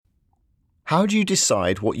How do you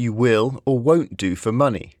decide what you will or won't do for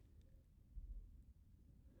money?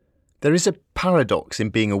 There is a paradox in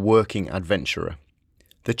being a working adventurer.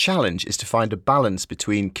 The challenge is to find a balance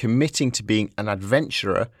between committing to being an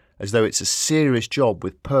adventurer as though it's a serious job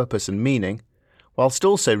with purpose and meaning, whilst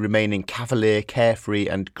also remaining cavalier, carefree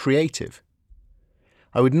and creative.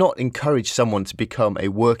 I would not encourage someone to become a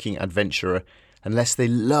working adventurer unless they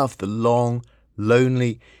love the long,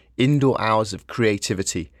 lonely, indoor hours of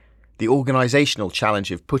creativity, the organisational challenge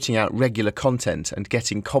of putting out regular content and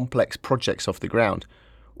getting complex projects off the ground,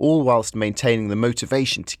 all whilst maintaining the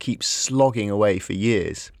motivation to keep slogging away for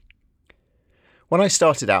years. When I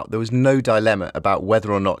started out, there was no dilemma about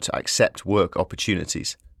whether or not to accept work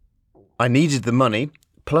opportunities. I needed the money,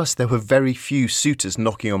 plus there were very few suitors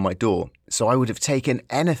knocking on my door, so I would have taken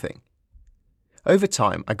anything. Over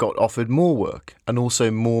time, I got offered more work and also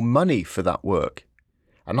more money for that work.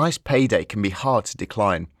 A nice payday can be hard to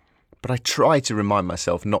decline, but I try to remind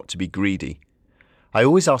myself not to be greedy. I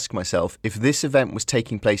always ask myself, if this event was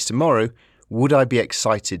taking place tomorrow, would I be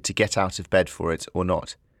excited to get out of bed for it or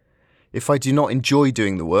not? If I do not enjoy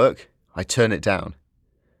doing the work, I turn it down.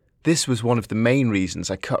 This was one of the main reasons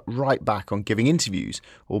I cut right back on giving interviews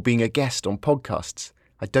or being a guest on podcasts.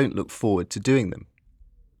 I don't look forward to doing them.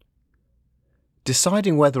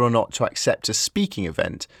 Deciding whether or not to accept a speaking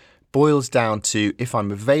event boils down to if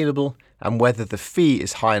I'm available and whether the fee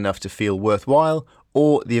is high enough to feel worthwhile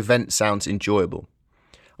or the event sounds enjoyable.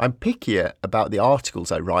 I'm pickier about the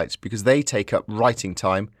articles I write because they take up writing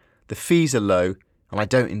time, the fees are low, and I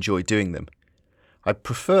don't enjoy doing them. I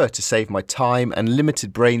prefer to save my time and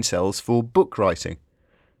limited brain cells for book writing.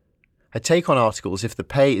 I take on articles if the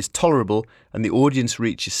pay is tolerable and the audience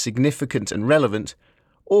reach is significant and relevant,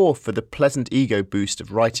 or for the pleasant ego boost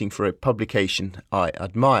of writing for a publication I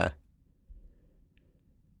admire.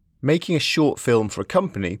 Making a short film for a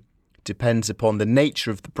company depends upon the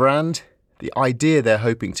nature of the brand, the idea they're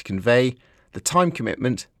hoping to convey, the time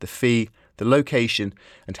commitment, the fee, the location,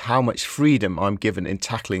 and how much freedom I'm given in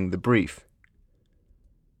tackling the brief.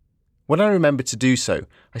 When I remember to do so,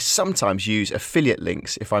 I sometimes use affiliate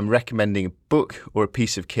links if I'm recommending a book or a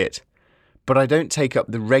piece of kit, but I don't take up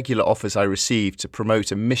the regular offers I receive to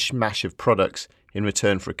promote a mishmash of products in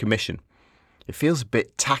return for a commission. It feels a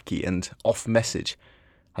bit tacky and off message.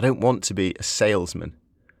 I don't want to be a salesman.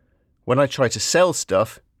 When I try to sell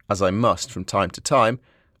stuff, as I must from time to time,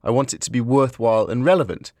 I want it to be worthwhile and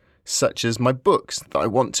relevant, such as my books that I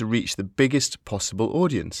want to reach the biggest possible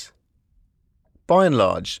audience. By and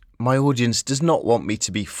large, my audience does not want me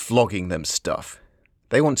to be flogging them stuff.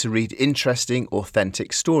 They want to read interesting,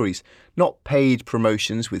 authentic stories, not paid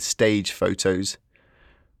promotions with stage photos.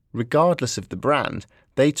 Regardless of the brand,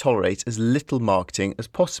 they tolerate as little marketing as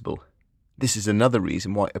possible. This is another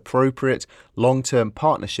reason why appropriate, long-term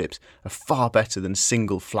partnerships are far better than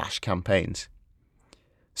single flash campaigns.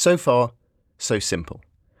 So far, so simple.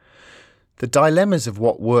 The dilemmas of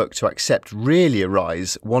what work to accept really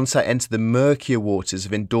arise once I enter the murkier waters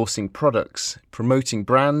of endorsing products, promoting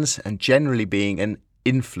brands, and generally being an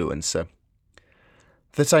influencer.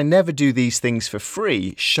 That I never do these things for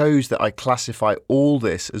free shows that I classify all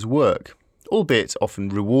this as work, albeit often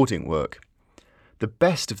rewarding work. The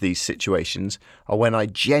best of these situations are when I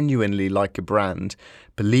genuinely like a brand,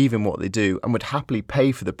 believe in what they do, and would happily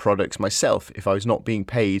pay for the products myself if I was not being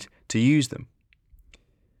paid to use them.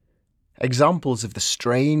 Examples of the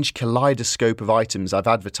strange kaleidoscope of items I've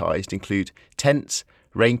advertised include tents,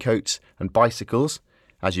 raincoats, and bicycles,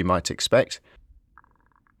 as you might expect,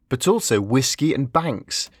 but also whiskey and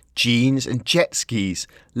banks, jeans and jet skis,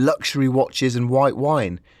 luxury watches and white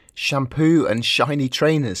wine, shampoo and shiny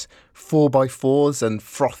trainers, 4x4s and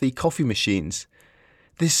frothy coffee machines.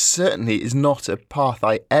 This certainly is not a path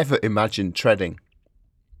I ever imagined treading.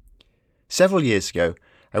 Several years ago,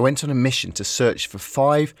 I went on a mission to search for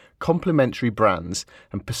 5 complementary brands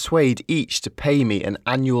and persuade each to pay me an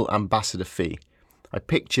annual ambassador fee. I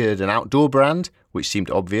pictured an outdoor brand, which seemed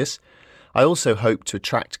obvious. I also hoped to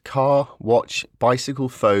attract car, watch, bicycle,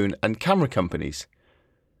 phone and camera companies.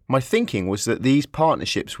 My thinking was that these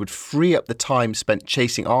partnerships would free up the time spent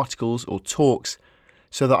chasing articles or talks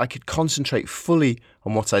so that I could concentrate fully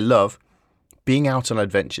on what I love, being out on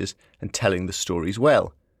adventures and telling the stories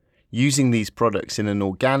well, using these products in an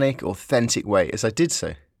organic, authentic way as I did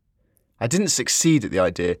so. I didn't succeed at the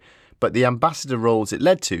idea, but the ambassador roles it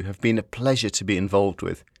led to have been a pleasure to be involved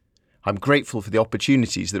with. I'm grateful for the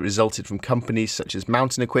opportunities that resulted from companies such as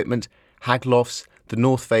Mountain Equipment, Haglofs, The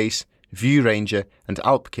North Face, View Ranger and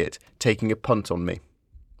Alpkit taking a punt on me.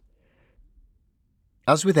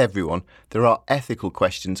 As with everyone, there are ethical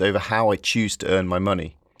questions over how I choose to earn my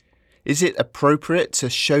money. Is it appropriate to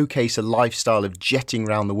showcase a lifestyle of jetting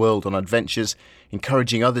round the world on adventures,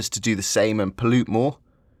 encouraging others to do the same and pollute more?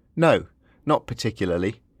 No, not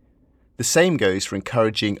particularly. The same goes for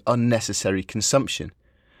encouraging unnecessary consumption.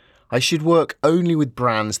 I should work only with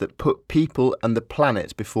brands that put people and the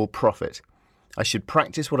planet before profit. I should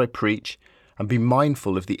practice what I preach and be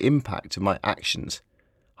mindful of the impact of my actions.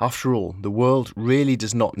 After all, the world really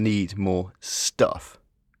does not need more stuff.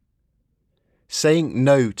 Saying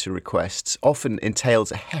no to requests often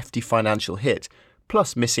entails a hefty financial hit,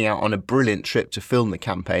 plus missing out on a brilliant trip to film the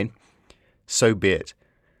campaign. So be it.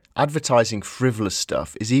 Advertising frivolous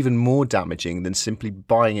stuff is even more damaging than simply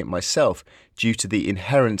buying it myself due to the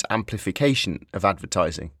inherent amplification of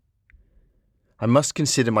advertising. I must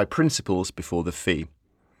consider my principles before the fee.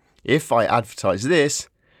 If I advertise this,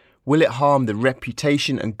 will it harm the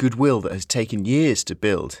reputation and goodwill that has taken years to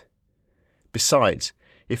build? Besides,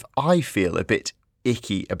 if I feel a bit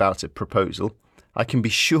icky about a proposal, I can be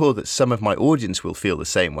sure that some of my audience will feel the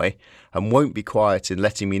same way and won't be quiet in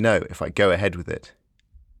letting me know if I go ahead with it.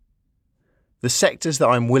 The sectors that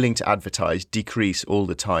I'm willing to advertise decrease all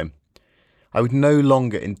the time. I would no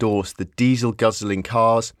longer endorse the diesel-guzzling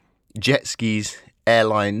cars, jet skis,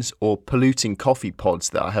 airlines, or polluting coffee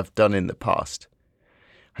pods that I have done in the past.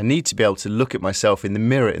 I need to be able to look at myself in the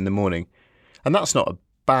mirror in the morning, and that's not a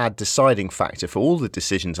bad deciding factor for all the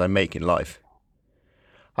decisions I make in life.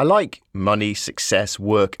 I like money, success,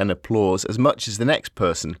 work, and applause as much as the next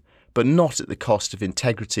person, but not at the cost of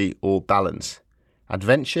integrity or balance.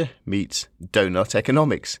 Adventure meets donut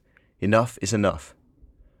economics. Enough is enough.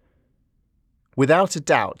 Without a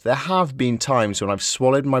doubt, there have been times when I've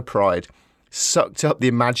swallowed my pride, sucked up the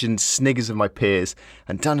imagined sniggers of my peers,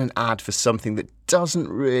 and done an ad for something that doesn't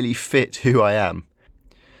really fit who I am.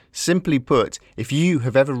 Simply put, if you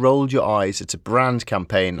have ever rolled your eyes at a brand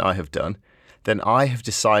campaign I have done, then I have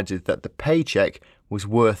decided that the paycheck was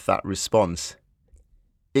worth that response.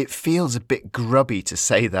 It feels a bit grubby to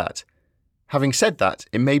say that. Having said that,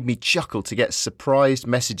 it made me chuckle to get surprised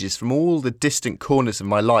messages from all the distant corners of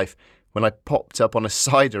my life when I popped up on a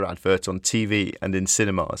cider advert on TV and in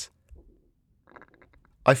cinemas.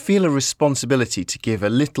 I feel a responsibility to give a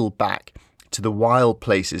little back to the wild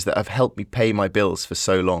places that have helped me pay my bills for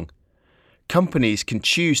so long. Companies can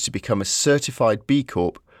choose to become a certified B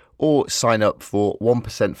Corp or sign up for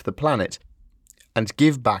 1% for the planet and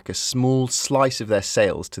give back a small slice of their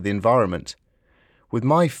sales to the environment. With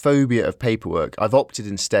my phobia of paperwork, I've opted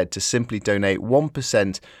instead to simply donate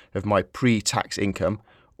 1% of my pre-tax income,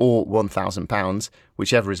 or £1,000,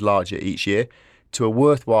 whichever is larger each year, to a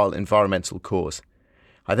worthwhile environmental cause.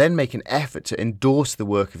 I then make an effort to endorse the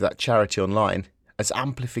work of that charity online, as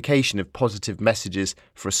amplification of positive messages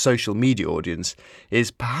for a social media audience is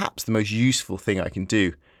perhaps the most useful thing I can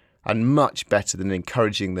do, and much better than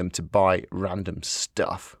encouraging them to buy random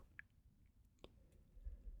stuff.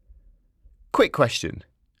 Quick question.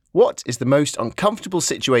 What is the most uncomfortable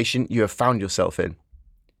situation you have found yourself in?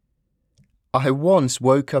 I once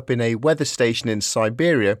woke up in a weather station in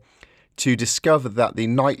Siberia to discover that the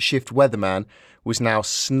night shift weatherman was now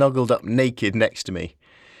snuggled up naked next to me.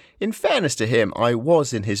 In fairness to him, I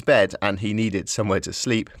was in his bed and he needed somewhere to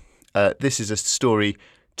sleep. This is a story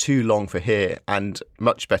too long for here and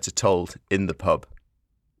much better told in the pub.